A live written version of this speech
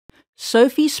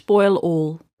Sophie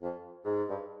Spoilall.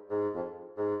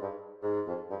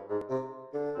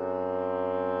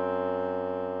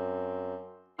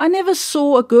 I never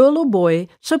saw a girl or boy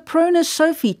so prone as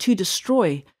Sophie to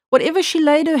destroy whatever she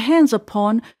laid her hands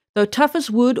upon, though tough as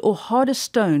wood or hard as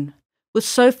stone. With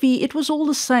Sophie it was all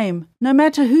the same, no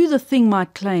matter who the thing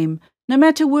might claim, no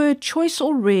matter were it choice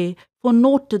or rare, for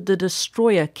naught did the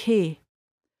destroyer care.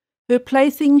 Her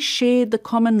playthings shared the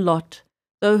common lot,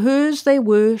 though hers they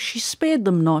were, she spared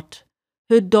them not.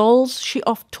 Her dolls she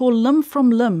oft tore limb from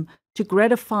limb to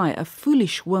gratify a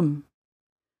foolish whim.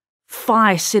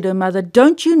 "Fie," said her mother,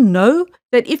 "don't you know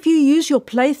that if you use your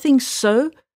playthings so,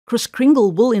 Kris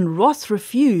Kringle will in wrath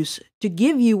refuse to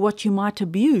give you what you might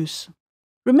abuse?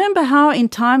 Remember how in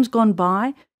times gone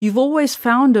by you've always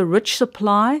found a rich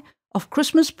supply of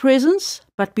Christmas presents,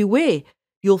 but beware,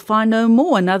 you'll find no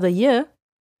more another year."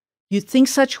 You'd think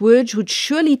such words would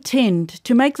surely tend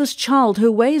to make this child her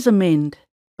ways amend.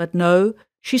 But no,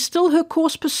 she still her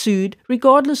course pursued,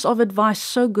 regardless of advice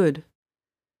so good.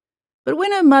 But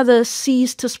when her mother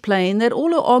sees 'tis plain that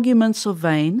all her arguments are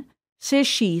vain, says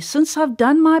she, "Since I've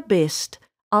done my best,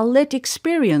 I'll let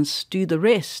experience do the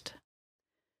rest."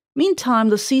 Meantime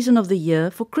the season of the year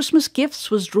for Christmas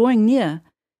gifts was drawing near,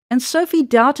 and Sophie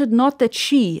doubted not that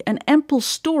she an ample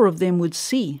store of them would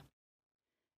see.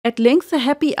 At length the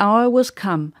happy hour was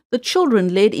come, the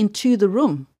children led into the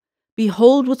room.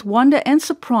 Behold with wonder and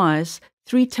surprise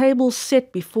 3 tables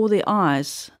set before their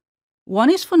eyes. One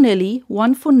is for Nelly,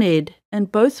 one for Ned,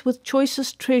 and both with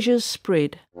choicest treasures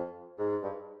spread.